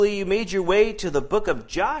You made your way to the book of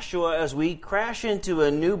Joshua as we crash into a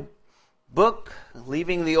new book,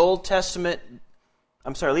 leaving the New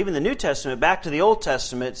Testament back to the Old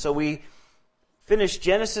Testament. So we finished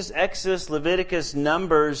Genesis, Exodus, Leviticus,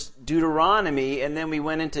 Numbers, Deuteronomy, and then we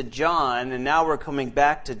went into John, and now we're coming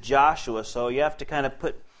back to Joshua. So you have to kind of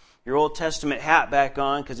put your Old Testament hat back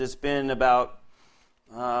on because it's been about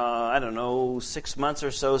 6 months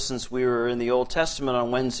or so since we were in the Old Testament on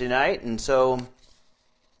Wednesday night, and so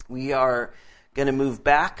we are going to move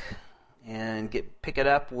back and pick it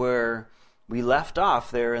up where we left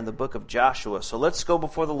off there in the book of Joshua. So let's go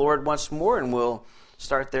before the Lord once more, and we'll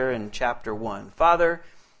start there in chapter 1. Father,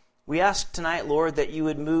 we ask tonight, Lord, that you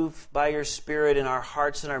would move by your Spirit in our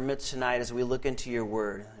hearts and our midst tonight as we look into your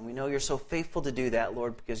word. And we know you're so faithful to do that,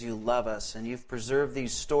 Lord, because you love us, and you've preserved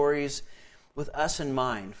these stories with us in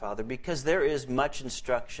mind, Father, because there is much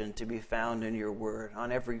instruction to be found in your word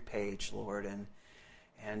on every page, Lord.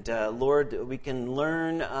 And Lord, we can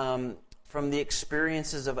learn from the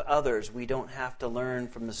experiences of others. We don't have to learn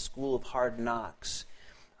from the school of hard knocks.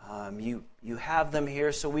 You have them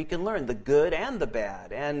here so we can learn the good and the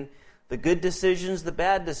bad, and the good decisions, the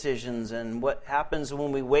bad decisions, and what happens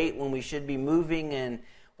when we wait when we should be moving, and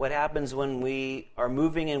what happens when we are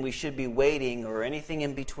moving and we should be waiting, or anything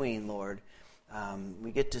in between, Lord.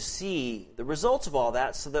 We get to see the results of all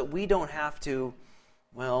that so that we don't have to,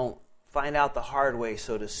 find out the hard way,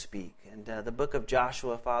 so to speak. And the book of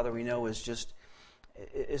Joshua, Father, we know is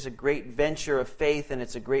a great venture of faith, and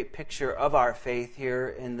it's a great picture of our faith here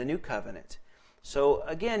in the new covenant. So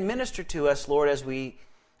again, minister to us, Lord, as we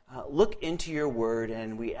look into your word,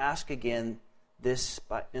 and we ask again this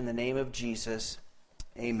in the name of Jesus.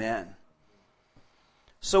 Amen.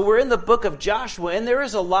 So we're in the book of Joshua, and there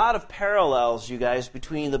is a lot of parallels, you guys,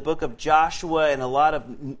 between the book of Joshua and a lot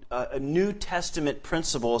of New Testament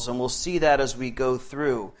principles, and we'll see that as we go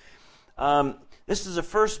through. This is the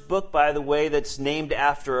first book, by the way, that's named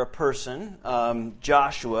after a person,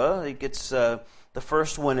 Joshua. It gets the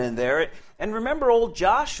first one in there. And remember, old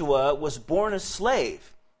Joshua was born a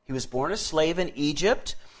slave. He was born a slave in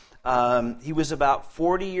Egypt. He was about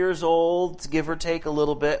 40 years old, give or take a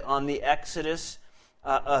little bit, on the Exodus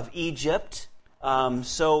of Egypt.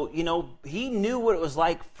 So he knew what it was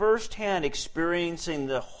like firsthand, experiencing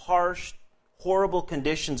the harsh, horrible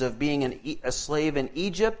conditions of being a slave in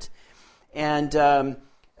Egypt. And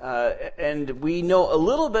we know a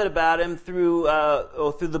little bit about him through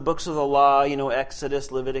the books of the law,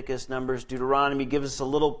 Exodus, Leviticus, Numbers, Deuteronomy, gives us a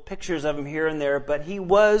little pictures of him here and there. But he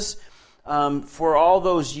was, for all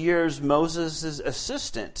those years, Moses'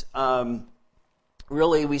 assistant.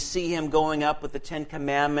 Really, we see him going up with the Ten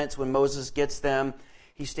Commandments when Moses gets them.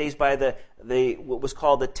 He stays by the what was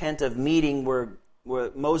called the tent of meeting, where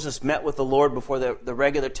Moses met with the Lord before the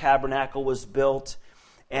regular tabernacle was built.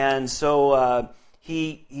 And so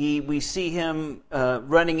we see him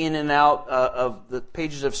running in and out of the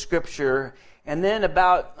pages of Scripture. And then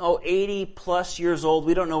about 80 plus years old,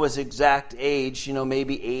 we don't know his exact age,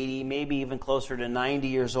 maybe 80, maybe even closer to 90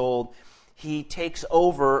 years old, he takes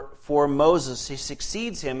over for Moses. He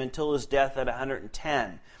succeeds him until his death at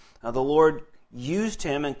 110. The Lord used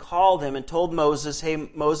him and called him and told Moses, hey,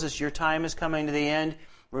 Moses, your time is coming to the end.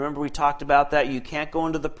 Remember, we talked about that. You can't go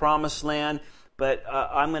into the promised land, but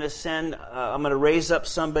I'm going to raise up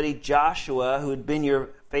somebody, Joshua, who had been your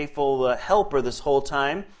faithful helper this whole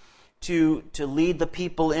time, to lead the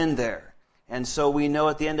people in there. And so we know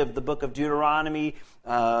at the end of the book of Deuteronomy,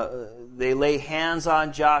 they lay hands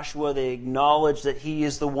on Joshua. They acknowledge that he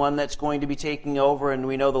is the one that's going to be taking over. And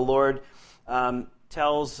we know the Lord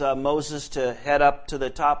tells Moses to head up to the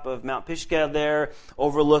top of Mount Pisgah there,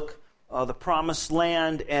 overlook the promised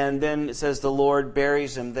land, and then it says the Lord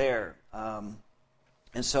buries him there.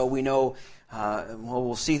 And so we know,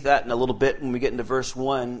 we'll see that in a little bit when we get into verse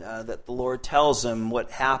 1, that the Lord tells him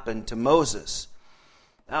what happened to Moses.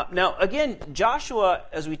 Now, again, Joshua,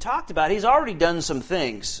 as we talked about, he's already done some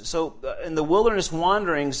things. So in the wilderness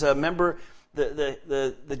wanderings, remember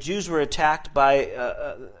the Jews were attacked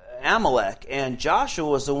by Amalek, and Joshua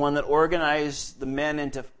was the one that organized the men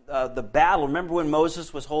into the battle. Remember when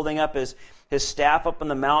Moses was holding up his staff up on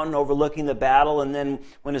the mountain overlooking the battle, and then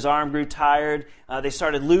when his arm grew tired, they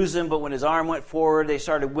started losing, but when his arm went forward, they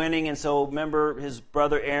started winning. And so remember his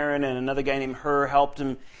brother Aaron and another guy named Hur helped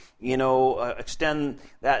him extend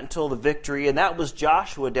that until the victory. And that was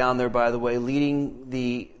Joshua down there, by the way, leading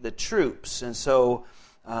the troops. And so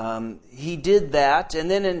he did that.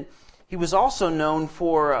 And then he was also known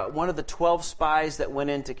for one of the 12 spies that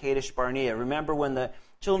went into Kadesh Barnea. Remember when the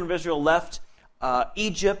children of Israel left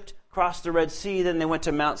Egypt, crossed the Red Sea, then they went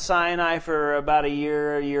to Mount Sinai for about a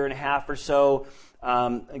year and a half or so.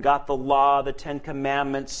 got the law, the Ten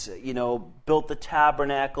Commandments, built the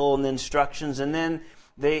tabernacle and the instructions, and then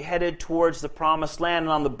they headed towards the promised land,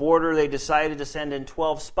 and on the border they decided to send in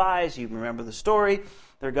 12 spies. You remember the story.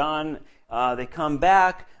 They're gone. They come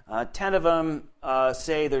back. 10 of them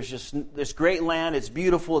say there's just this great land. It's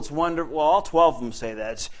beautiful. It's wonderful. Well, all 12 of them say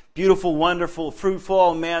that. It's beautiful, wonderful, fruitful.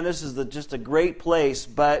 Oh, man, this is just a great place.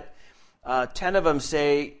 But 10 of them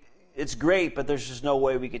say it's great, but there's just no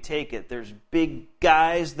way we could take it. There's big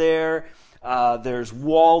guys there. There's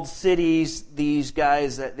walled cities. These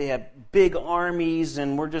guys, they have big armies,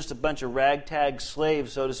 and we're just a bunch of ragtag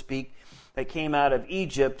slaves, so to speak, that came out of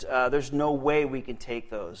Egypt. There's no way we can take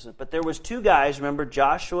those. But there was 2 guys, remember,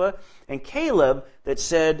 Joshua and Caleb, that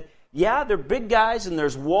said, yeah, they're big guys and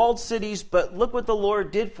there's walled cities, but look what the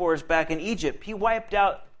Lord did for us back in Egypt. He wiped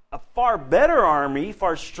out a far better army,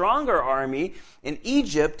 far stronger army in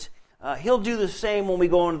Egypt. He'll do the same when we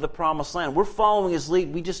go into the promised land. We're following his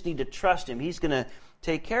lead. We just need to trust him. He's going to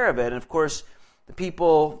take care of it. And of course, the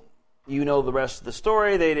people, you know the rest of the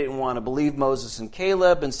story. They didn't want to believe Moses and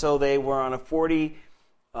Caleb, and so they were on a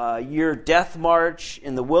 40-year death march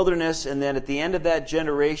in the wilderness. And then at the end of that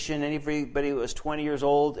generation, anybody who was 20 years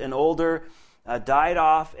old and older died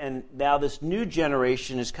off, and now this new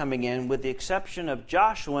generation is coming in, with the exception of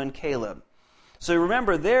Joshua and Caleb. So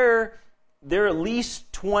remember, they're at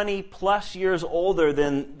least 20 plus years older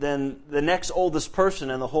than the next oldest person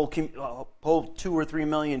in the whole 2 or 3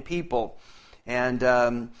 million people. And,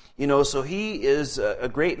 so he is a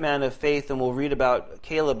great man of faith, and we'll read about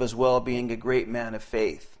Caleb as well being a great man of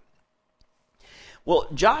faith. Well,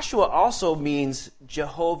 Joshua also means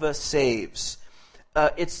Jehovah saves.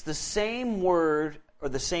 It's the same word, or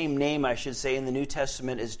the same name, I should say, in the New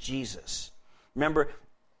Testament as Jesus. Remember,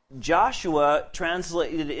 Joshua,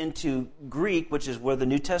 translated into Greek, which is where the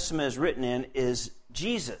New Testament is written in, is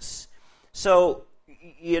Jesus. So,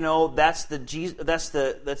 that's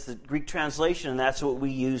the Greek translation, and that's what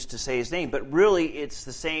we use to say his name. But really, it's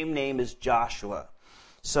the same name as Joshua.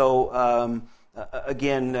 So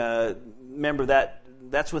again, remember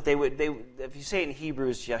that's what they would. If you say it in Hebrew,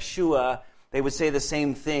 it's Yeshua. They would say the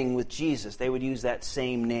same thing with Jesus. They would use that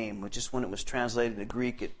same name, which just when it was translated into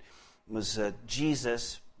Greek, it was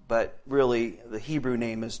Jesus. But really, the Hebrew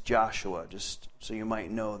name is Joshua. Just so you might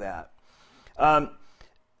know that.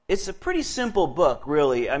 It's a pretty simple book,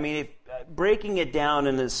 really. I mean, breaking it down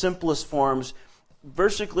in the simplest forms,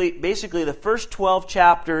 basically the first 12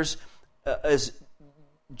 chapters is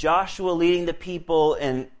Joshua leading the people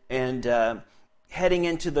and heading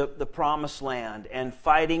into the promised land and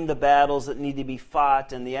fighting the battles that need to be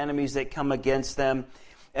fought and the enemies that come against them.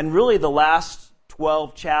 And really, the last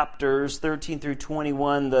 12 chapters, 13 through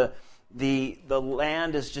 21, the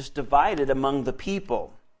land is just divided among the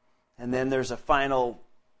people. And then there's a final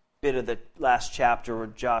bit of the last chapter where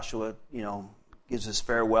Joshua, gives his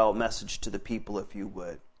farewell message to the people, if you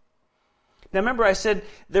would. Now, remember I said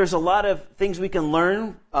there's a lot of things we can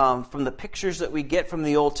learn from the pictures that we get from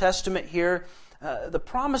the Old Testament here. The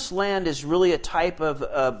Promised Land is really a type of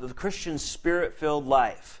the Christian spirit-filled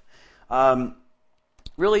life.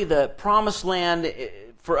 Really, the Promised Land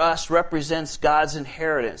for us represents God's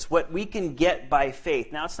inheritance, what we can get by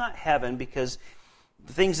faith. Now, it's not heaven, because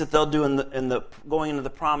the things that they'll do in the going into the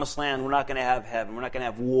Promised Land, we're not going to have heaven. We're not going to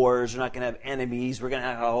have wars. We're not going to have enemies. We're going to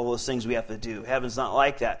have all those things we have to do. Heaven's not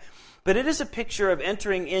like that. But it is a picture of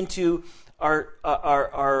entering into our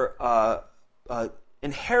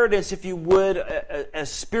inheritance, if you would,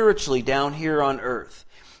 as spiritually down here on earth.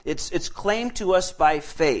 It's claimed to us by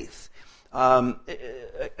faith.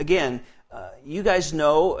 Again, you guys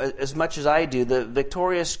know as much as I do, the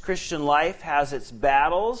victorious Christian life has its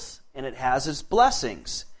battles and it has its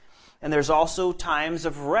blessings. And there's also times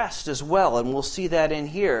of rest as well, and we'll see that in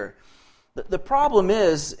here. The problem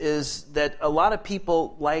is that a lot of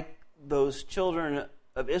people, like those children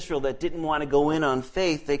of Israel that didn't want to go in on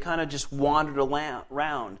faith, they kind of just wandered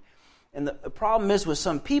around. And the problem is with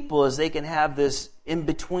some people is they can have this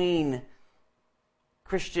in-between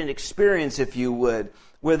Christian experience, if you would,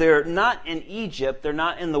 where they're not in Egypt, they're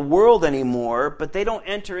not in the world anymore, but they don't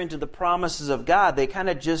enter into the promises of God. They kind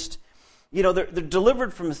of just, they're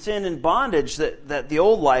delivered from sin and bondage that the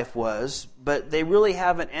old life was, but they really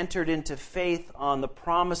haven't entered into faith on the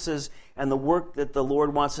promises and the work that the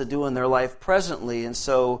Lord wants to do in their life presently. And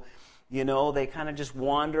so, they kind of just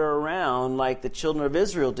wander around like the children of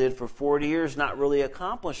Israel did for 40 years, not really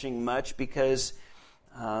accomplishing much because,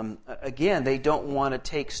 again, they don't want to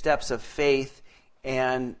take steps of faith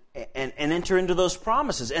and enter into those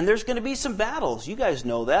promises. And there's going to be some battles. You guys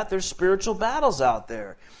know that. There's spiritual battles out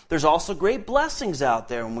there. There's also great blessings out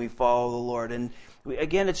there when we follow the Lord. And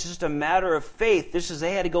Again, it's just a matter of faith.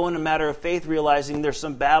 They had to go in a matter of faith, realizing there's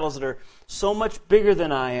some battles that are so much bigger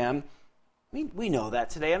than I am. We know that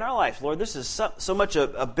today in our life. Lord, this is so much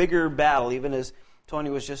a bigger battle, even as Tony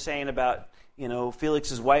was just saying about,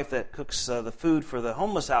 Felix's wife that cooks the food for the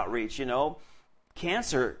homeless outreach.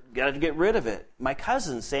 Cancer, got to get rid of it. My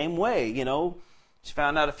cousin, same way. She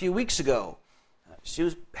found out a few weeks ago. She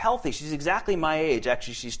was healthy. She's exactly my age.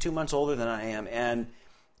 Actually, she's 2 months older than I am. And,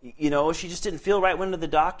 she just didn't feel right. Went to the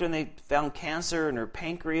doctor, and they found cancer in her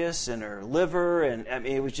pancreas and her liver. And,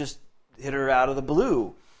 it was just hit her out of the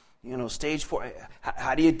blue. Stage 4.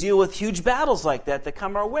 How do you deal with huge battles like that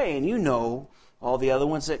come our way? And all the other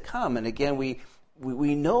ones that come. And again, we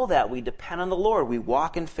know that. We depend on the Lord. We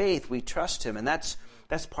walk in faith. We trust Him. And that's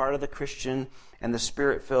part of the Christian and the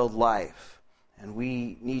Spirit-filled life. And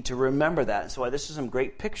we need to remember that. And so this is some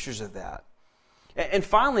great pictures of that. And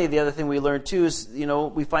finally, the other thing we learn too is,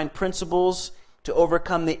 we find principles to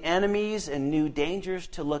overcome the enemies and new dangers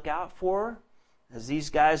to look out for. As these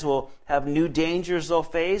guys will have new dangers they'll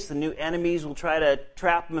face, the new enemies will try to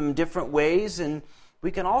trap them in different ways. And we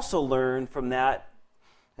can also learn from that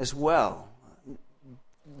as well.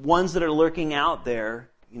 Ones that are lurking out there,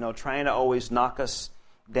 trying to always knock us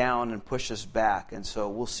down and push us back. And so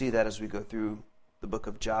we'll see that as we go through the book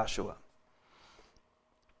of Joshua.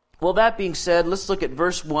 Well, that being said, let's look at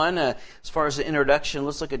verse 1. As far as the introduction,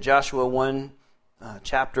 let's look at Joshua 1,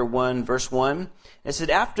 chapter 1, verse 1. It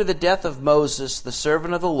said, "After the death of Moses, the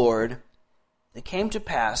servant of the Lord, it came to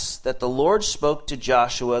pass that the Lord spoke to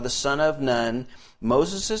Joshua, the son of Nun,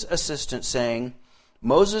 Moses' assistant, saying,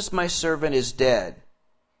 Moses, my servant, is dead.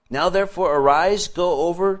 Now therefore arise, go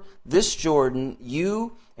over this Jordan,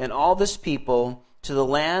 you and all this people, to the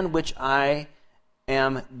land which I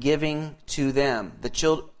am giving to them, the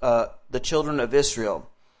children of Israel.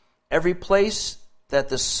 Every place that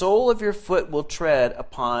the sole of your foot will tread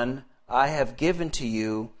upon, I have given to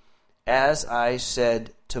you, as I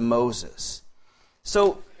said to Moses."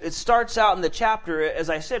 So it starts out in the chapter, as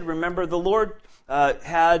I said, remember the Lord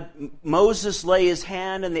had Moses lay his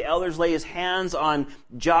hand and the elders lay his hands on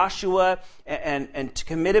Joshua and to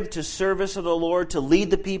commit him to service of the Lord, to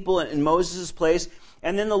lead the people in Moses' place.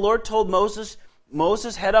 And then the Lord told Moses,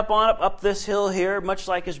 head up this hill here, much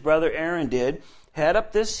like his brother Aaron did. Head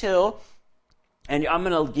up this hill, and I'm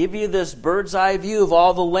going to give you this bird's eye view of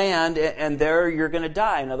all the land, and there you're going to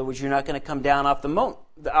die. In other words, you're not going to come down off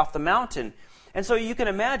the mountain. And so you can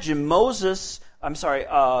imagine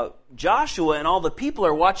Joshua and all the people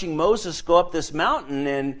are watching Moses go up this mountain,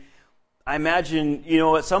 and I imagine,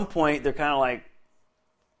 at some point they're kind of like,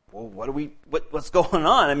 well, what's going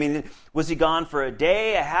on? I mean, was he gone for a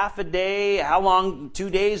day, a half a day, how long, 2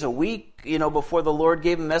 days, a week, before the Lord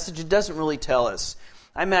gave him a message? It doesn't really tell us.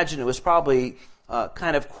 I imagine it was probably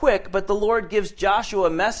kind of quick, but the Lord gives Joshua a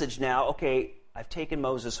message now. Okay, I've taken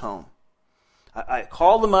Moses home. I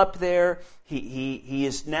called him up there. He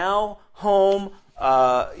is now home,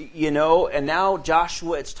 and now,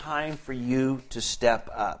 Joshua, it's time for you to step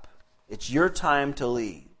up. It's your time to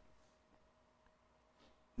lead.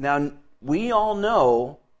 Now, we all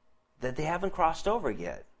know that they haven't crossed over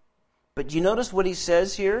yet. But do you notice what he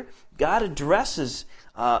says here? God addresses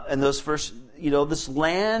in those first, this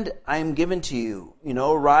land I am given to you.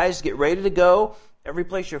 Arise, get ready to go. Every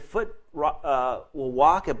place your foot will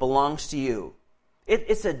walk, it belongs to you.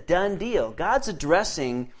 It's a done deal. God's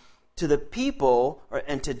addressing to the people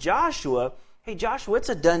and to Joshua, hey, Joshua, it's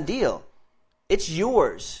a done deal. It's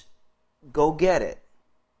yours. Go get it.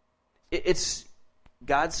 It's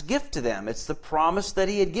God's gift to them. It's the promise that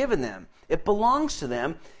He had given them. It belongs to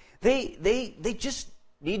them. They just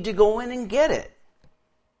need to go in and get it.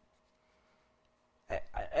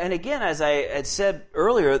 And again, as I had said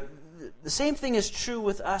earlier, the same thing is true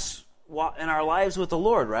with us in our lives with the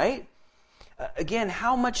Lord, right? Again,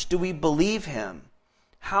 how much do we believe Him?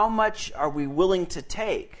 How much are we willing to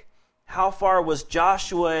take? How far was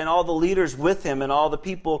Joshua and all the leaders with him and all the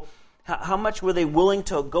people, how much were they willing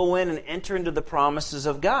to go in and enter into the promises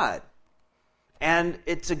of God? And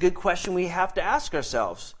it's a good question we have to ask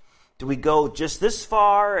ourselves. Do we go just this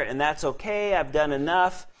far and that's okay, I've done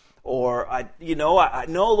enough? Or,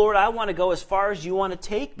 no, Lord, I want to go as far as you want to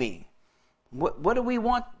take me. What do we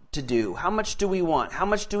want to do? How much do we want? How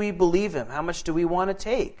much do we believe Him? How much do we want to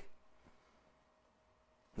take?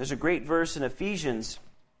 There's a great verse in Ephesians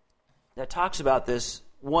that talks about this,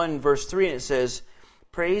 1 verse 3, and it says,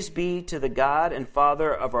 "Praise be to the God and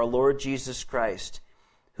Father of our Lord Jesus Christ,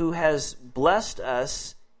 who has blessed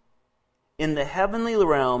us in the heavenly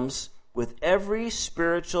realms with every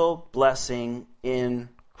spiritual blessing in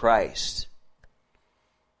Christ."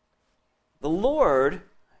 The Lord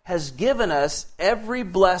has given us every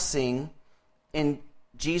blessing in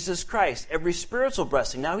Jesus Christ, every spiritual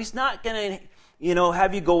blessing. Now, He's not going to,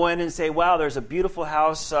 have you go in and say, wow, there's a beautiful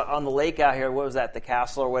house on the lake out here. What was that, the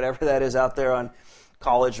castle or whatever that is out there on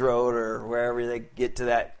College Road or wherever they get to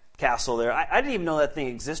that castle there. I didn't even know that thing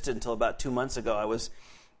existed until about 2 months ago. I was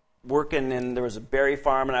working and there was a berry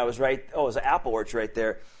farm and I was it was an apple orchard right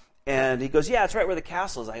there. And he goes, yeah, it's right where the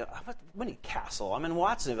castle is. I go, what do you mean castle? I'm in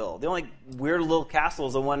Watsonville. The only weird little castle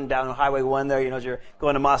is the one down on Highway 1 there, as you're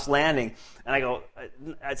going to Moss Landing. And I go,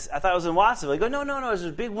 I thought it was in Watsonville. He goes, no, there's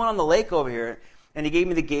a big one on the lake over here. And he gave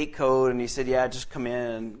me the gate code, and he said, yeah, just come in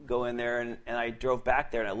and go in there. And I drove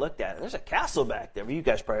back there, and I looked at it. There's a castle back there. Well, you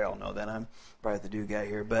guys probably all know that. I'm probably the new guy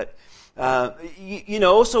here. But,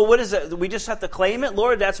 so what is it? We just have to claim it?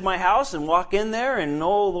 Lord, that's my house, and walk in there, and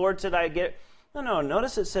no, Lord, said I get it. No,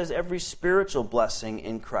 notice it says every spiritual blessing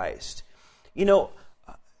in Christ.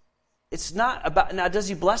 It's not about, now does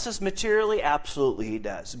He bless us materially? Absolutely He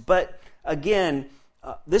does. But, again,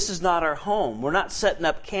 this is not our home. We're not setting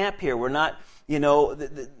up camp here. We're not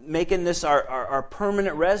making this our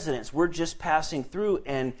permanent residence. We're just passing through,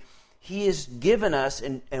 and He has given us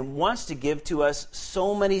and wants to give to us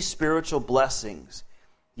so many spiritual blessings.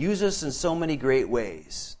 Use us in so many great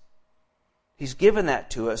ways. He's given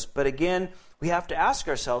that to us, but again, we have to ask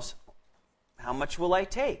ourselves, how much will I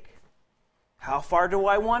take? How far do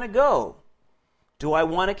I want to go? Do I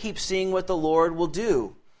want to keep seeing what the Lord will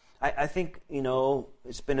do? I think,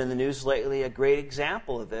 it's been in the news lately, a great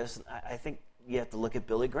example of this. I think you have to look at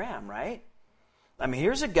Billy Graham, right? I mean,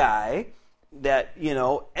 here's a guy that,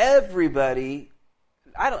 everybody,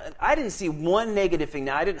 I didn't see one negative thing.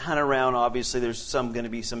 Now, I didn't hunt around, obviously. There's going to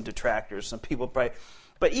be some detractors, some people probably,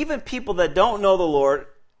 but even people that don't know the Lord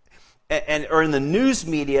and are in the news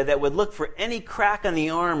media that would look for any crack on the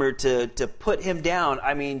armor to put him down,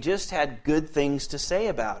 I mean, just had good things to say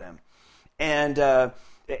about him. And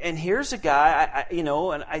here's a guy,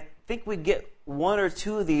 and I think we get one or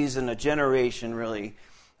two of these in a generation, really.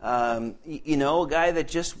 A guy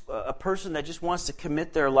a person that just wants to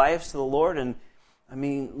commit their lives to the Lord. And, I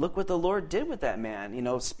mean, look what the Lord did with that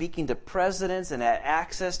man. Speaking to presidents and had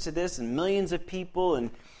access to this and millions of people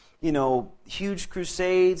and, huge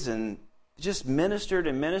crusades and just ministered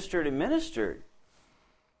and ministered and ministered.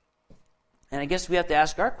 And I guess we have to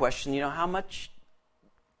ask our question, how much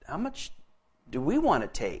do we want to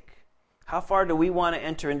take? How far do we want to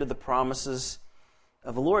enter into the promises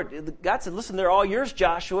of the Lord? God said, listen, they're all yours,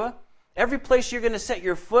 Joshua. Every place you're going to set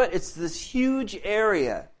your foot, it's this huge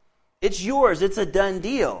area. It's yours. It's a done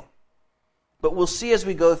deal. But we'll see as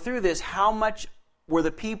we go through this, how much were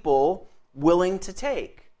the people willing to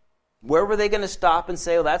take? Where were they going to stop and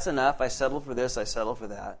say, that's enough. I settle for this. I settle for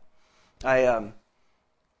that.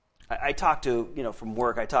 I talked to, from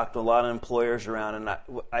work, I talked to a lot of employers around, and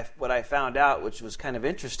what I found out, which was kind of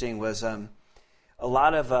interesting, was a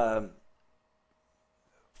lot of,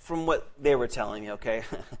 from what they were telling me, okay,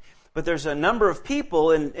 but there's a number of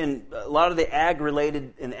people in a lot of the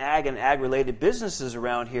ag-related businesses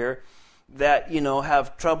around here that,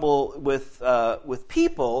 have trouble with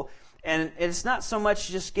people, and it's not so much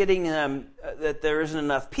just getting them, that there isn't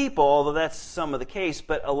enough people, although that's some of the case,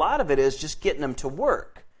 but a lot of it is just getting them to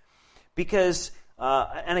work. Because,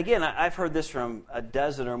 and again, I've heard this from a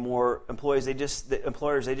dozen or more employers. They just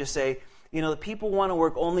say, the people want to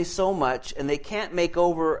work only so much, and they can't make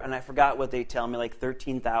over. And I forgot what they tell me, like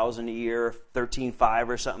 $13,000 a year, $13,500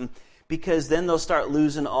 or something, because then they'll start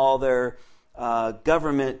losing all their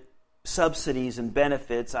government subsidies and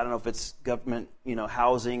benefits. I don't know if it's government,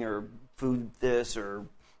 housing or food, this or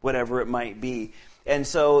whatever it might be. And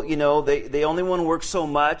so, they only want to work so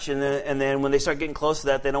much, and then when they start getting close to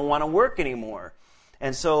that, they don't want to work anymore.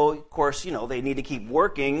 And so, of course, they need to keep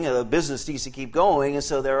working. The business needs to keep going, and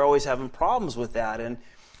so they're always having problems with that. And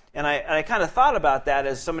I kind of thought about that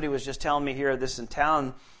as somebody was just telling me here this in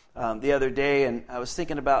town the other day, and I was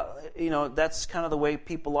thinking about, that's kind of the way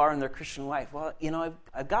people are in their Christian life. Well,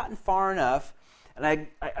 I've gotten far enough, and I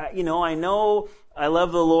know I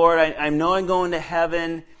love the Lord. I know I'm going to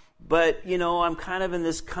heaven. But, I'm kind of in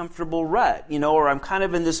this comfortable rut, or I'm kind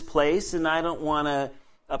of in this place and I don't want to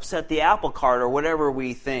upset the apple cart or whatever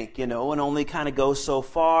we think, and only kind of go so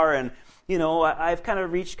far. And, I've kind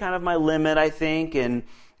of reached kind of my limit, I think, and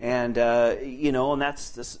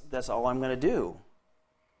that's all I'm going to do.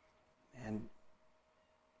 And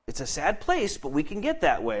it's a sad place, but we can get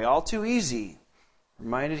that way all too easy.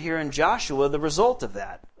 Reminded here in Joshua the result of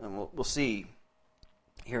that. And we'll see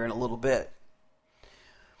here in a little bit.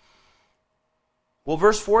 Well,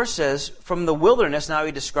 verse 4 says, from the wilderness, now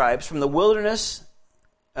he describes, from the wilderness,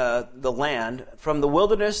 the land, from the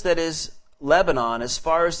wilderness that is Lebanon as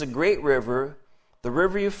far as the great river, the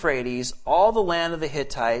river Euphrates, all the land of the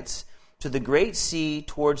Hittites, to the great sea,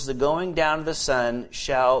 towards the going down of the sun,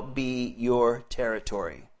 shall be your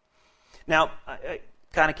territory. Now, I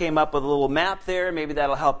kind of came up with a little map there. Maybe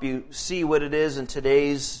that'll help you see what it is in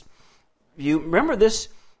today's view. Remember, this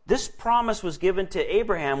promise was given to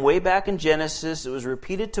Abraham way back in Genesis. It was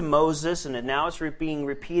repeated to Moses, and now it's being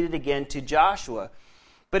repeated again to Joshua.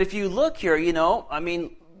 But if you look here,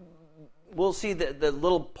 we'll see the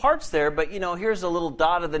little parts there, but, here's a little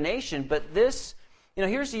dot of the nation. But this,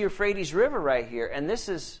 here's the Euphrates River right here, and this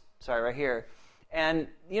is, right here. And,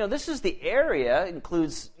 this is the area. It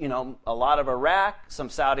includes, a lot of Iraq, some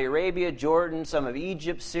Saudi Arabia, Jordan, some of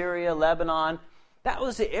Egypt, Syria, Lebanon. That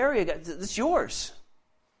was the area. It's yours.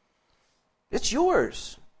 It's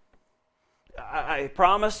yours. I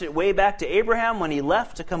promised it way back to Abraham when he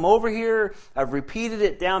left to come over here. I've repeated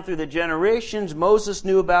it down through the generations. Moses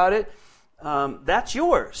knew about it. That's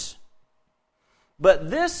yours.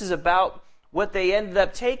 But this is about what they ended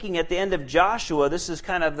up taking at the end of Joshua. This is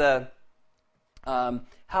kind of the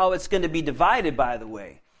how it's going to be divided, by the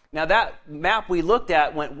way. Now, that map we looked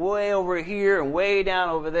at went way over here and way down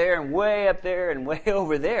over there and way up there and way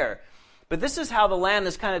over there. But this is how the land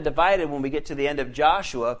is kind of divided when we get to the end of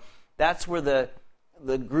Joshua. That's where the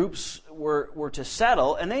groups were to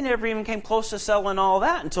settle, and they never even came close to settling all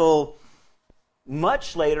that until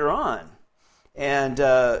much later on. And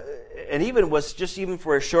even was just even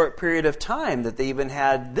for a short period of time that they even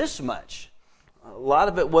had this much. A lot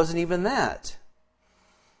of it wasn't even that.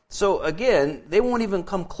 So again, they won't even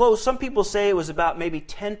come close. Some people say it was about maybe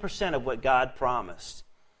 10% of what God promised.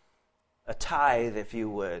 A tithe, if you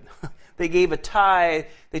would. They gave a tithe.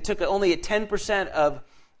 They took only 10%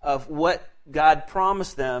 of what God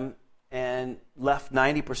promised them and left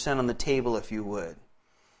 90% on the table, if you would.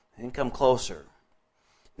 They didn't come closer.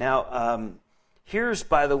 Now, here's,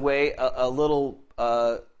 by the way, a little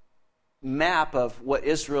map of what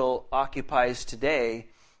Israel occupies today.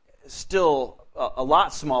 Still a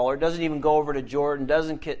lot smaller. Doesn't even go over to Jordan.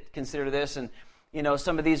 Doesn't consider this. And,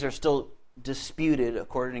 some of these are still disputed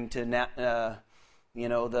according to,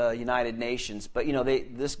 the United Nations. But,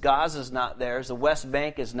 this Gaza's not theirs. The West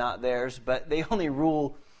Bank is not theirs. But they only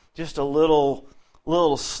rule just a little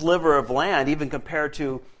sliver of land, even compared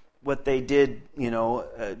to what they did,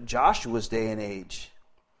 Joshua's day and age.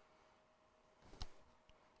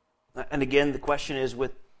 And again, the question is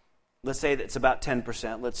let's say that it's about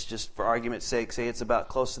 10%. Let's just, for argument's sake, say it's about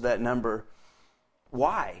close to that number.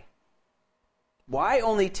 Why? Why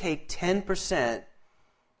only take 10%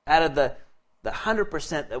 out of the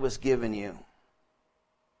 100% that was given you?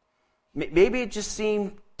 Maybe it just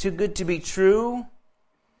seemed too good to be true,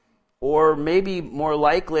 or maybe more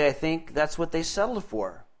likely, I think that's what they settled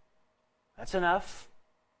for. That's enough.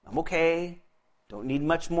 I'm okay. Don't need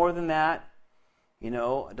much more than that. I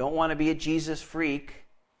don't want to be a Jesus freak.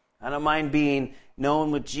 I don't mind being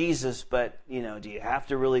known with Jesus, but, do you have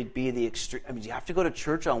to really be the extreme? Do you have to go to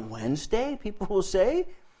church on Wednesday? People will say.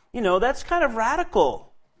 That's kind of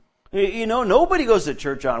radical. Nobody goes to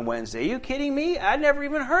church on Wednesday. Are you kidding me? I never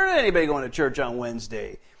even heard of anybody going to church on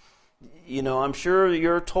Wednesday. I'm sure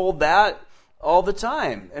you're told that all the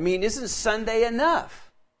time. Isn't Sunday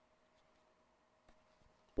enough?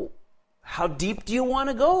 How deep do you want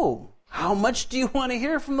to go? How much do you want to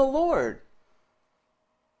hear from the Lord?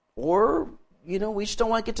 Or, we just don't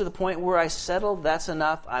want to get to the point where I settle, that's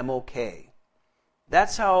enough, I'm okay.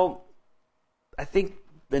 That's how I think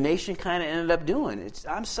the nation kind of ended up doing.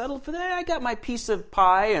 I'm settled for that. I got my piece of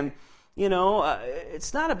pie, and,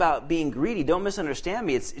 it's not about being greedy. Don't misunderstand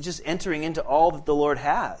me. It's just entering into all that the Lord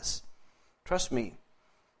has. Trust me.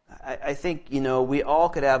 I think, we all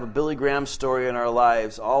could have a Billy Graham story in our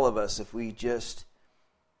lives, all of us, if we just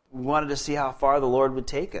wanted to see how far the Lord would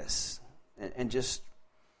take us and just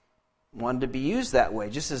wanted to be used that way,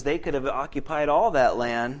 just as they could have occupied all that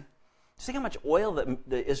land. Just think how much oil that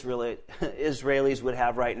the Israelis would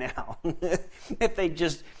have right now if they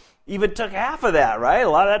just even took half of that, right? A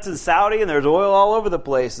lot of that's in Saudi, and there's oil all over the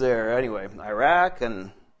place there. Anyway, Iraq,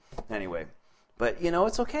 But,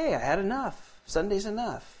 it's okay. I had enough. Sunday's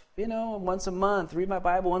enough. Once a month, read my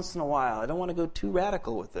Bible once in a while. I don't want to go too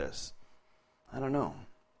radical with this. I don't know.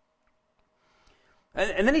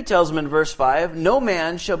 And then he tells them in verse 5, no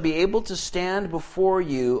man shall be able to stand before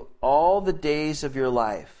you all the days of your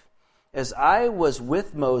life. As I was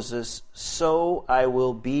with Moses, so I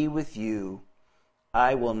will be with you.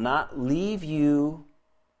 I will not leave you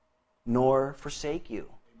nor forsake you.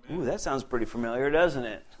 Ooh, that sounds pretty familiar, doesn't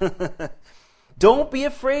it? Don't be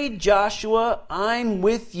afraid, Joshua. I'm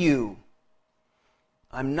with you.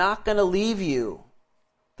 I'm not going to leave you.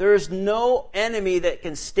 There is no enemy that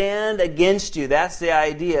can stand against you. That's the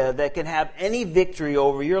idea, that can have any victory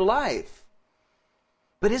over your life.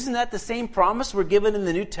 But isn't that the same promise we're given in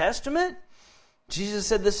the New Testament? Jesus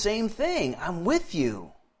said the same thing. I'm with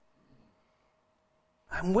you.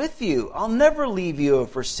 I'm with you. I'll never leave you or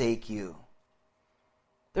forsake you.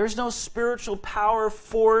 There's no spiritual power,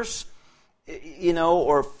 force,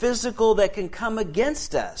 or physical that can come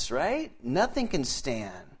against us, right? Nothing can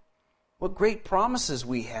stand. What great promises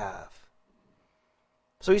we have.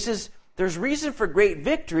 So he says, there's reason for great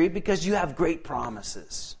victory because you have great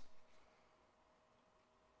promises.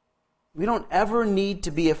 We don't ever need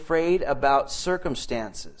to be afraid about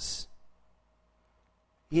circumstances.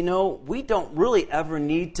 We don't really ever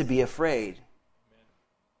need to be afraid.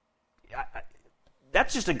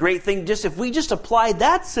 That's just a great thing, just if we just applied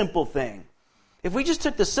that simple thing. If we just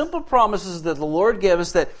took the simple promises that the Lord gave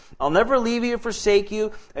us, that I'll never leave you or forsake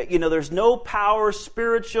you, there's no power,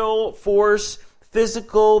 spiritual force,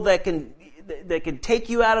 physical, that can take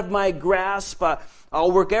you out of my grasp.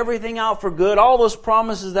 I'll work everything out for good. All those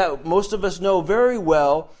promises that most of us know very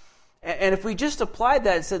well. And if we just applied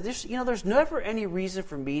that and said, there's never any reason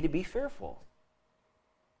for me to be fearful.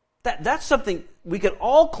 That's something we could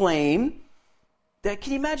all claim. Can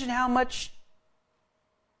you imagine how much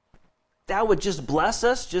that would just bless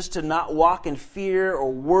us, just to not walk in fear or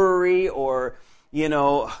worry or,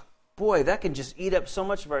 boy, that can just eat up so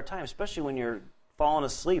much of our time, especially when you're falling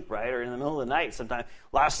asleep, right? Or in the middle of the night sometimes.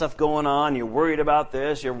 A lot of stuff going on. You're worried about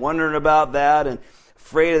this. You're wondering about that and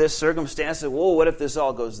afraid of this circumstance. Whoa, what if this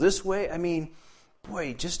all goes this way? I mean,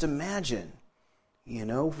 boy, just imagine.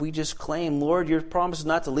 If we just claim, Lord, your promise is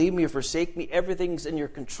not to leave me or forsake me. Everything's in your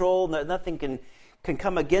control. Nothing can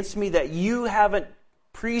come against me that you haven't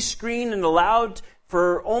pre-screened and allowed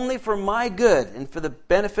only for my good and for the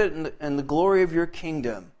benefit and the glory of your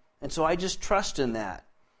kingdom. And so I just trust in that.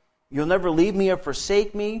 You'll never leave me or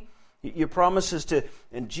forsake me. Your promise is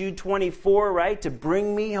in Jude 24, right, to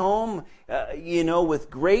bring me home, with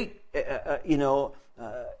great,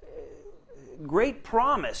 great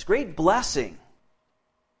promise, great blessing.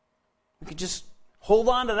 We could just hold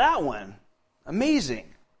on to that one. Amazing.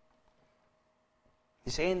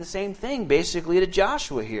 He's saying the same thing basically to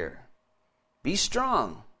Joshua here. Be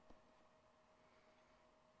strong.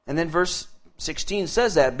 And then verse 16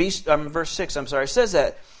 says that. Verse 6, says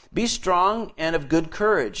that. Be strong and of good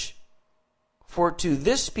courage. For to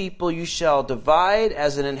this people you shall divide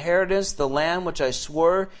as an inheritance the land which I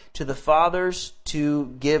swore to the fathers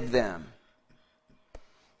to give them.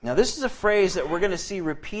 Now this is a phrase that we're going to see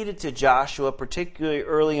repeated to Joshua, particularly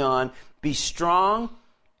early on. Be strong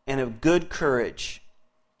and of good courage.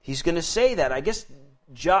 He's going to say that. I guess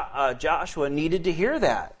Joshua needed to hear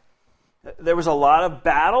that. There was a lot of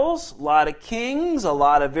battles, a lot of kings, a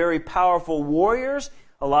lot of very powerful warriors,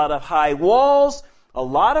 a lot of high walls, a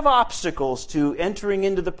lot of obstacles to entering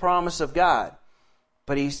into the promise of God.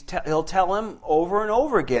 But he'll tell him over and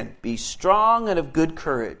over again, be strong and of good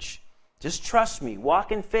courage. Just trust me.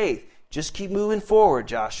 Walk in faith. Just keep moving forward,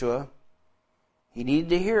 Joshua. He needed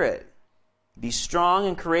to hear it. Be strong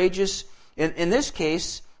and courageous. In this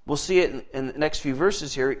case, we'll see it in the next few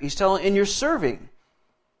verses here. He's telling, in your serving,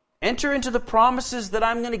 enter into the promises that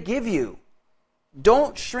I'm going to give you.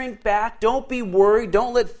 Don't shrink back. Don't be worried.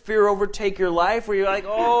 Don't let fear overtake your life where you're like,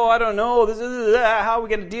 I don't know. How are we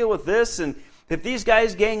going to deal with this? And if these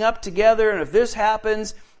guys gang up together and if this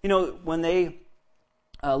happens, when they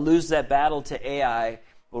lose that battle to Ai,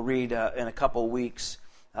 we'll read in a couple of weeks.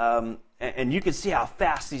 And you can see how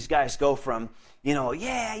fast these guys go from,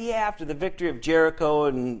 after the victory of Jericho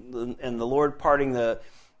and the Lord parting the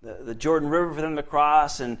Jordan River for them to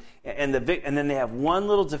cross, and then they have one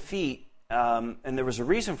little defeat, and there was a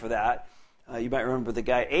reason for that. You might remember the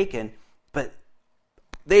guy Achan, but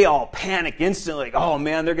they all panic instantly. Like, oh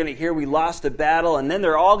man, they're going to hear we lost a battle, and then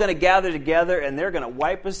they're all going to gather together and they're going to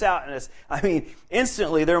wipe us out. And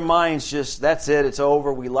instantly their minds just, that's it, it's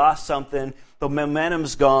over. We lost something. The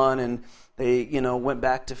momentum's gone, and they, went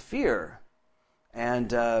back to fear. And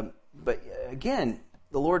but again,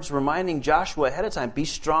 the Lord's reminding Joshua ahead of time, be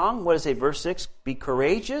strong. What does it say, verse 6? Be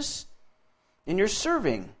courageous in your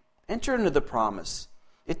serving. Enter into the promise.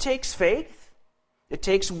 It takes faith. It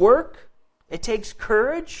takes work. It takes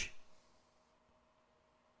courage.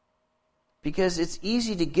 Because it's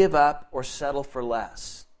easy to give up or settle for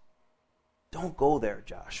less. Don't go there,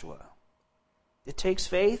 Joshua. It takes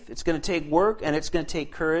faith. It's going to take work, and it's going to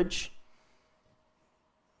take courage.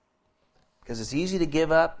 Because it's easy to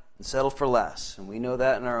give up and settle for less. And we know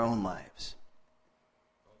that in our own lives.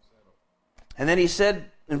 And then he said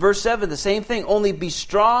in verse 7, the same thing, only be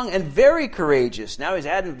strong and very courageous. Now he's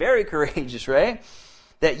adding very courageous, right?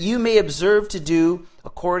 that you may observe to do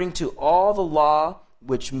according to all the law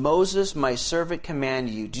which Moses my servant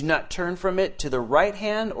commanded you. Do not turn from it to the right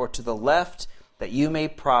hand or to the left, that you may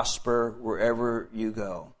prosper wherever you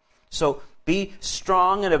go. So be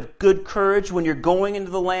strong and of good courage when you're going into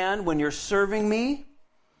the land, when you're serving me.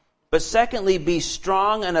 But secondly, be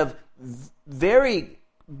strong and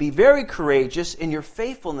be very courageous in your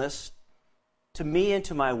faithfulness to me and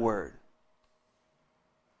to my word.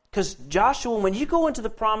 Because Joshua, when you go into the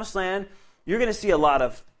promised land, you're going to see a lot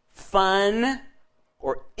of fun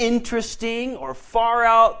or interesting or far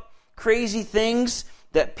out crazy things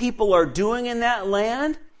that people are doing in that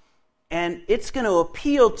land. And it's going to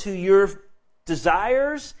appeal to your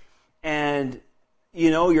desires and,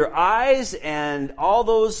 your eyes and all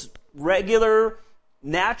those regular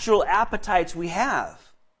natural appetites we have.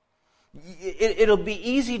 It'll be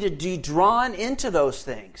easy to be drawn into those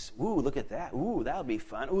things. Ooh, look at that. Ooh, that'll be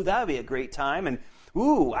fun. Ooh, that'll be a great time. And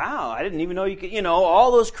ooh, wow, I didn't even know you could,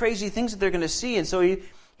 all those crazy things that they're going to see. And so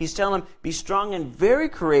he's telling them, be strong and very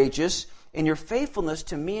courageous in your faithfulness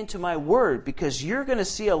to me and to my word, because you're going to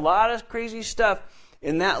see a lot of crazy stuff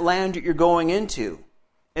in that land that you're going into.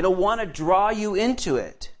 It'll want to draw you into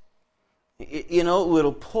it.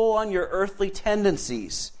 It'll pull on your earthly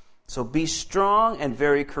tendencies. So be strong and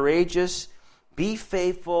very courageous. Be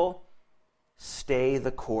faithful. Stay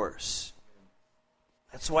the course.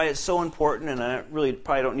 That's why it's so important, and I really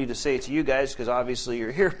probably don't need to say it to you guys because obviously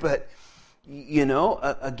you're here, but,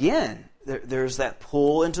 again, there's that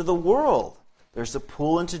pull into the world. There's the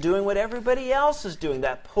pull into doing what everybody else is doing.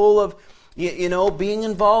 That pull of, being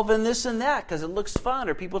involved in this and that because it looks fun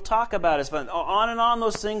or people talk about it. It's fun. On and on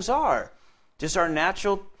those things are. Just our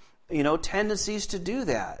natural, tendencies to do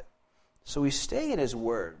that. So we stay in His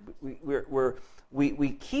Word. We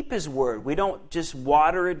keep His Word. We don't just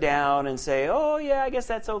water it down and say, oh, yeah, I guess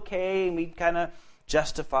that's okay. And we kind of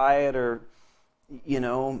justify it or,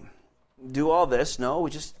 do all this. No,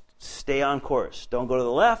 we just stay on course. Don't go to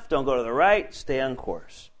the left. Don't go to the right. Stay on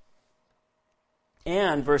course.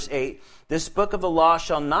 And, verse 8, this book of the law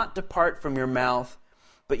shall not depart from your mouth,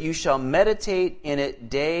 but you shall meditate in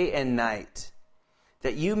it day and night,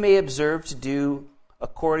 that you may observe to do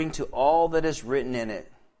according to all that is written in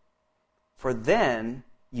it. For then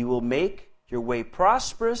you will make your way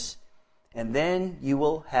prosperous, and then you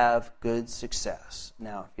will have good success.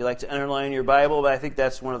 Now, if you like to underline your Bible, but I think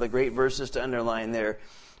that's one of the great verses to underline there.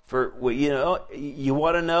 For, you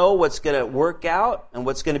want to know what's going to work out and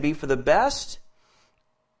what's going to be for the best?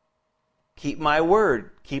 Keep my word.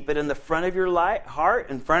 Keep it in the front of your heart,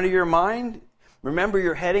 in front of your mind. Remember,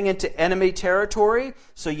 you're heading into enemy territory,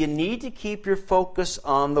 so you need to keep your focus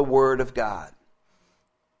on the Word of God.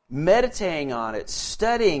 Meditating on it,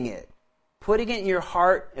 studying it, putting it in your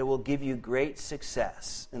heart, it will give you great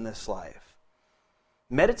success in this life.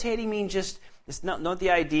 Meditating means it's not the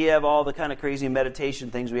idea of all the kind of crazy meditation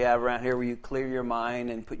things we have around here where you clear your mind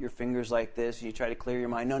and put your fingers like this and you try to clear your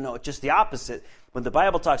mind. No, it's just the opposite. When the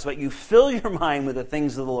Bible talks about you fill your mind with the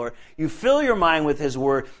things of the Lord, you fill your mind with His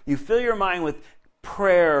Word, you fill your mind with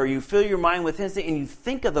prayer, you fill your mind with His thing, and you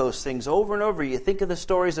think of those things over and over. You think of the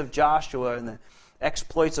stories of Joshua and the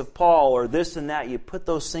exploits of Paul or this and that. You put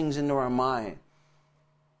those things into our mind.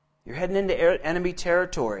 You're heading into enemy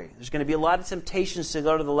territory. There's going to be a lot of temptations to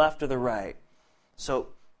go to the left or the right. So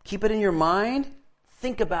keep it in your mind.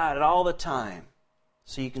 Think about it all the time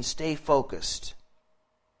so you can stay focused.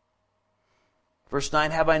 Verse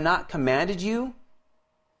 9, have I not commanded you?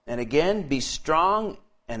 And again, be strong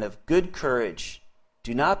and of good courage.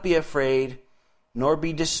 Do not be afraid, nor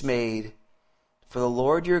be dismayed, for the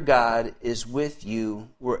Lord your God is with you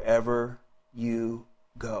wherever you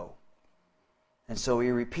go. And so he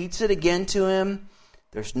repeats it again to him.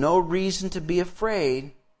 There's no reason to be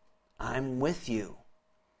afraid. I'm with you.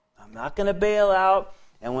 I'm not going to bail out.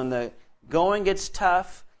 And when the going gets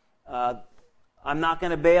tough, I'm not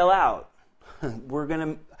going to bail out. We're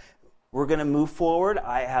going to move forward.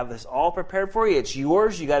 I have this all prepared for you. It's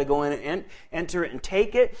yours. You got to go in and enter it and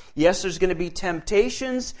take it. Yes, there's going to be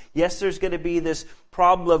temptations. Yes, there's going to be this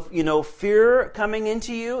problem of, fear coming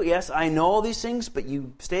into you. Yes, I know all these things, but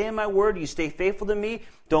you stay in my word. You stay faithful to me.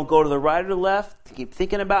 Don't go to the right or the left. Keep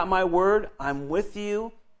thinking about my word. I'm with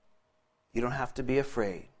you. You don't have to be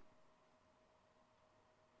afraid.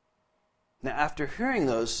 Now, after hearing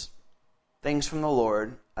those things from the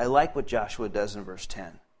Lord, I like what Joshua does in verse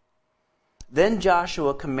 10. Then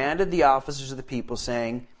Joshua commanded the officers of the people,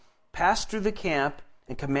 saying, pass through the camp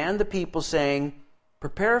and command the people, saying,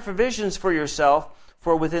 prepare provisions for yourself,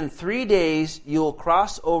 for within 3 days you will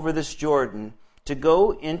cross over this Jordan to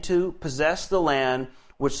go into possess the land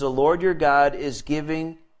which the Lord your God is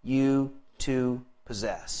giving you to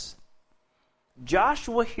possess.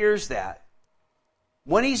 Joshua hears that.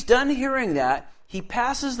 When he's done hearing that, he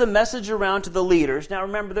passes the message around to the leaders. Now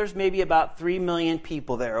remember, there's maybe about 3 million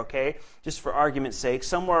people there, okay? Just for argument's sake,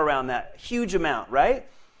 somewhere around that. Huge amount, right?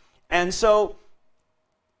 And so,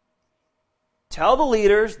 tell the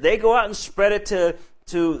leaders, they go out and spread it to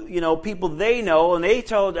people they know, and they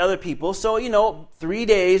tell other people. So, 3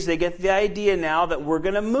 days, they get the idea now that we're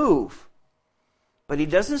going to move. But he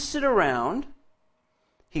doesn't sit around.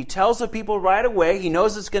 He tells the people right away. He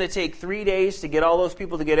knows it's going to take 3 days to get all those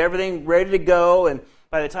people to get everything ready to go. And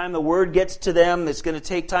by the time the word gets to them, it's going to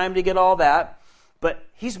take time to get all that. But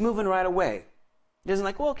he's moving right away. He doesn't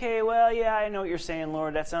yeah, I know what you're saying,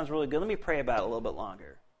 Lord. That sounds really good. Let me pray about it a little bit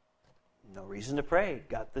longer. No reason to pray.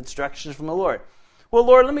 Got the instructions from the Lord. Well,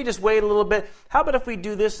 Lord, let me just wait a little bit. How about if we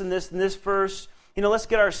do this and this and this first? Let's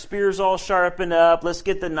get our spears all sharpened up. Let's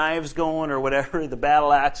get the knives going or whatever, the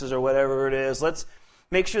battle axes or whatever it is. Let's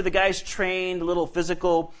make sure the guy's trained, a little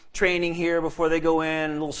physical training here before they go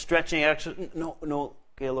in, a little stretching action. No.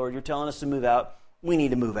 Okay, Lord, you're telling us to move out. We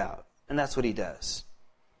need to move out. And that's what he does.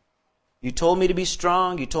 You told me to be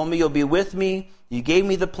strong. You told me you'll be with me. You gave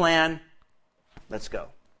me the plan. Let's go.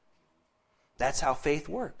 That's how faith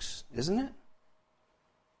works, isn't it?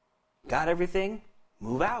 Got everything?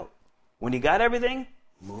 Move out. When you got everything,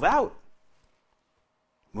 move out.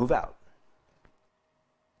 Move out.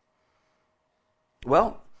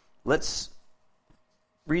 Well, let's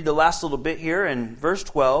read the last little bit here in verse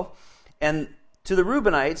 12. And to the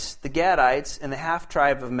Reubenites, the Gadites, and the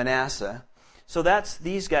half-tribe of Manasseh. So that's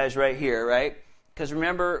these guys right here, right? Because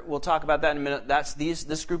remember, we'll talk about that in a minute. That's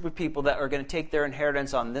this group of people that are going to take their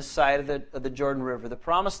inheritance on this side of the Jordan River. The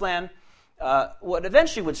Promised Land, what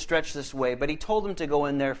eventually would stretch this way, but he told them to go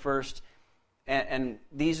in there first. And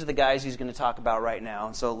these are the guys he's going to talk about right now.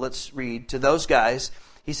 And so let's read to those guys.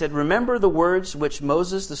 He said, "Remember the words which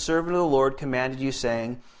Moses, the servant of the Lord, commanded you,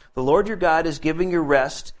 saying, The Lord your God is giving you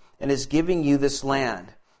rest and is giving you this land.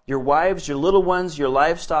 Your wives, your little ones, your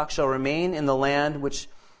livestock shall remain in the land which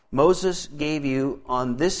Moses gave you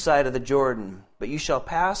on this side of the Jordan. But you shall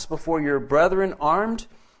pass before your brethren armed,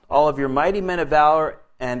 all of your mighty men of valor,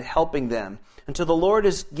 and helping them, until the Lord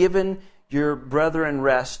has given your brethren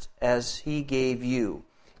rest as he gave you.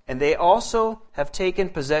 And they also have taken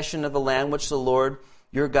possession of the land which the Lord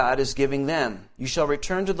your God is giving them. You shall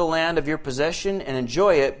return to the land of your possession and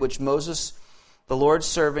enjoy it, which Moses, the Lord's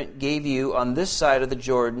servant, gave you on this side of the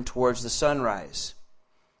Jordan towards the sunrise."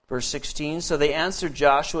 Verse 16, "So they answered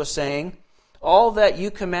Joshua, saying, All that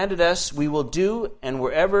you commanded us we will do, and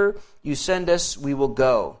wherever you send us we will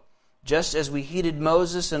go. Just as we heeded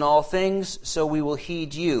Moses in all things, so we will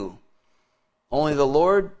heed you. Only the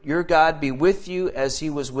Lord your God be with you as he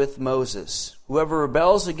was with Moses. Whoever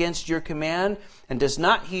rebels against your command and does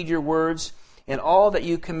not heed your words, in all that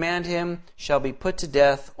you command him shall be put to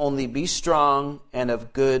death. Only be strong and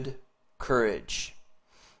of good courage."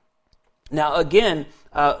 Now again,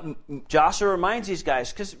 Joshua reminds these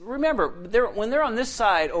guys, because remember, when they're on this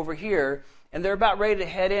side over here, and they're about ready to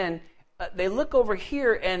head in, they look over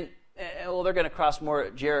here and, they're going to cross more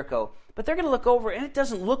at Jericho. But they're going to look over, and it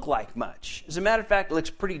doesn't look like much. As a matter of fact, it looks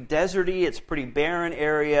pretty deserty. It's a pretty barren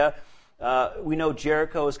area. We know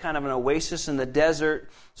Jericho is kind of an oasis in the desert,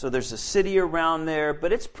 so there's a city around there,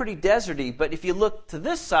 but it's pretty deserty. But if you look to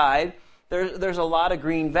this side, there's a lot of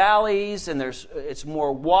green valleys, and it's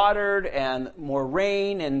more watered and more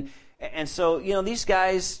rain. And so, these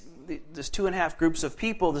guys, there's 2.5 groups of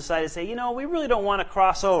people decided to say, we really don't want to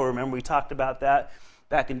cross over. Remember, we talked about that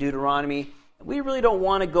back in Deuteronomy. We really don't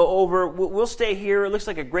want to go over. We'll stay here. It looks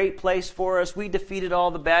like a great place for us. We defeated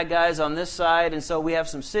all the bad guys on this side, and so we have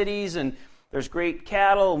some cities, and there's great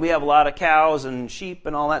cattle, and we have a lot of cows and sheep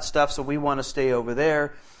and all that stuff, so we want to stay over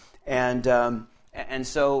there. And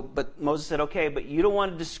so, but Moses said, okay, but you don't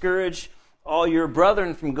want to discourage all your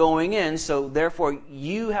brethren from going in, so therefore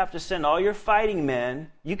you have to send all your fighting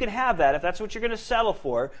men. You can have that if that's what you're going to settle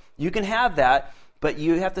for. You can have that, but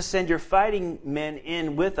you have to send your fighting men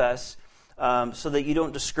in with us, so that you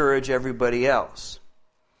don't discourage everybody else.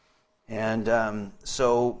 And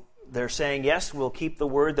so they're saying, yes, we'll keep the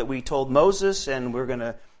word that we told Moses, and we're going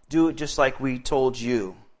to do it just like we told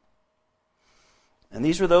you. And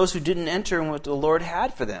these were those who didn't enter in what the Lord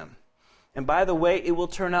had for them. And by the way, it will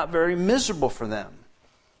turn out very miserable for them.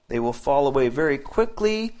 They will fall away very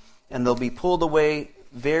quickly, and they'll be pulled away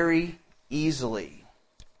very easily.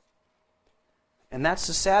 And that's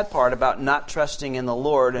the sad part about not trusting in the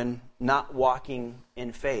Lord and not walking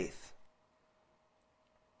in faith.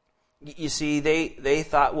 You see, they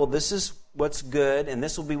thought, well, this is what's good, and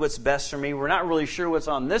this will be what's best for me. We're not really sure what's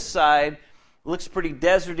on this side, looks pretty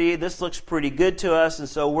deserty. This looks pretty good to us, and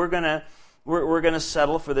so we're gonna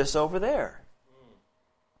settle for this over there.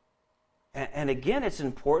 And again, it's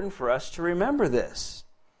important for us to remember this.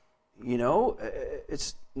 You know,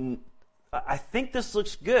 I think this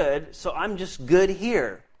looks good, so I'm just good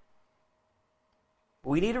here.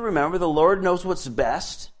 We need to remember the Lord knows what's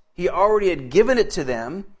best. He already had given it to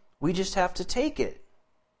them. We just have to take it.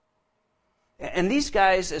 And these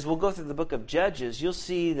guys, as we'll go through the book of Judges, you'll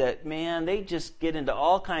see that, man, they just get into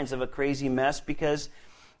all kinds of a crazy mess because,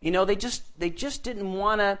 you know, they just didn't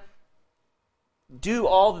want to do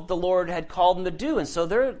all that the Lord had called them to do. And so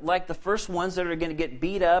they're like the first ones that are going to get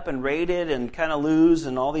beat up and raided and kind of lose,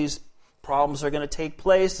 and all these problems are going to take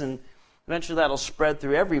place, and eventually that'll spread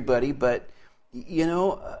through everybody. But, you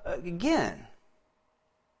know, again,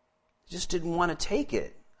 just didn't want to take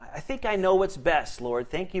it. I think I know what's best, Lord.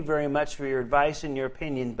 Thank you very much for your advice and your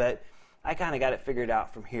opinion, but I kind of got it figured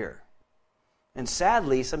out from here. And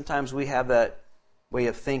sadly, sometimes we have that way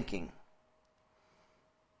of thinking.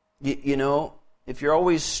 You know, if you're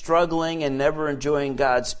always struggling and never enjoying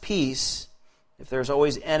God's peace, if there's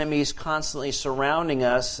always enemies constantly surrounding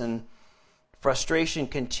us and frustration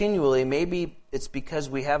continually, maybe it's because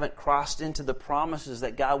we haven't crossed into the promises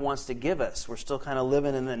that God wants to give us. We're still kind of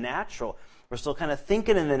living in the natural. We're still kind of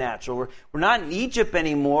thinking in the natural. We're not in Egypt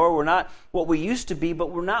anymore. We're not what we used to be,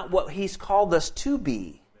 but we're not what He's called us to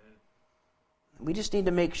be. We just need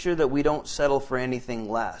to make sure that we don't settle for anything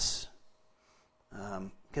less.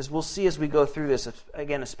 Because we'll see as we go through this,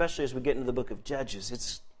 again, especially as we get into the book of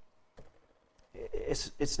Judges,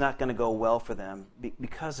 it's not going to go well for them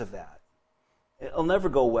because of that. It'll never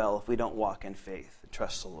go well if we don't walk in faith and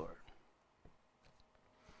trust the Lord.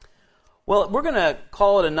 Well, we're going to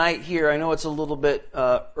call it a night here. I know it's a little bit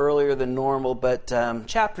earlier than normal, but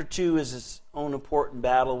chapter 2 is its own important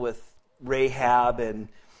battle with Rahab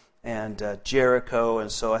and Jericho,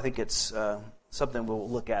 and so I think it's something we'll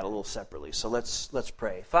look at a little separately. So let's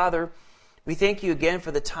pray. Father, we thank you again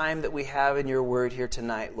for the time that we have in your word here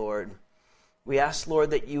tonight, Lord. We ask,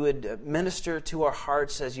 Lord, that you would minister to our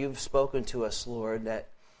hearts as you've spoken to us, Lord, that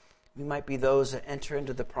we might be those that enter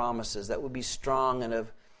into the promises, that would be strong and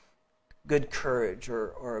of good courage,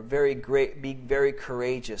 or be very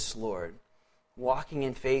courageous, Lord, walking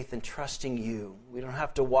in faith and trusting you. We don't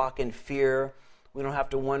have to walk in fear. We don't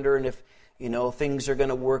have to wonder if, you know, things are going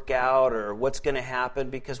to work out or what's going to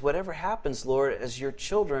happen, because whatever happens, Lord, as your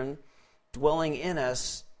children dwelling in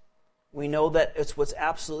us, we know that it's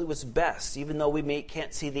what's best, even though we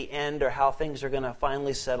can't see the end or how things are going to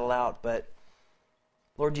finally settle out. But,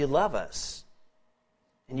 Lord, you love us,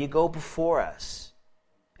 and you go before us.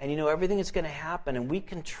 And you know everything that's going to happen, and we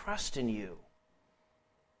can trust in you.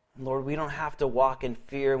 And Lord, we don't have to walk in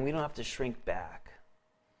fear, and we don't have to shrink back.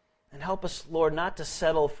 And help us, Lord, not to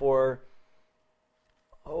settle for,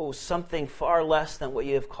 something far less than what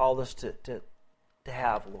you have called us to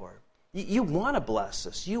have, Lord. You want to bless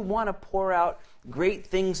us. You want to pour out great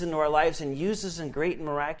things into our lives and use us in great and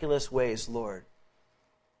miraculous ways, Lord.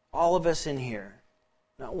 All of us in here.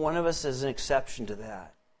 Not one of us is an exception to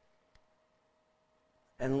that.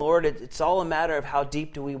 And Lord, it's all a matter of how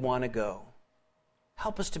deep do we want to go.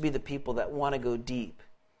 Help us to be the people that want to go deep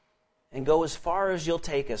and go as far as you'll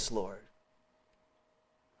take us, Lord.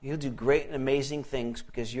 You'll do great and amazing things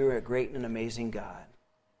because you're a great and amazing God.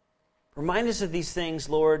 Remind us of these things,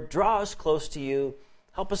 Lord. Draw us close to you.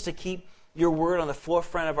 Help us to keep your word on the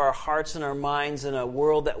forefront of our hearts and our minds in a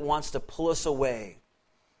world that wants to pull us away.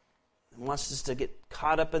 It wants us to get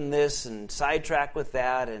caught up in this and sidetracked with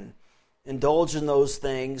that and indulge in those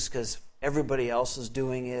things because everybody else is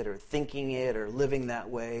doing it or thinking it or living that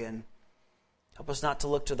way. And help us not to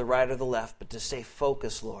look to the right or the left, but to stay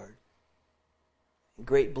focused, Lord.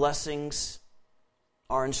 Great blessings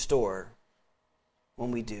are in store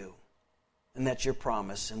when we do. And that's your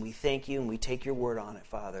promise. And we thank you and we take your word on it,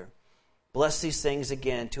 Father. Bless these things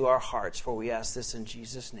again to our hearts, for we ask this in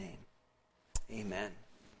Jesus' name. Amen.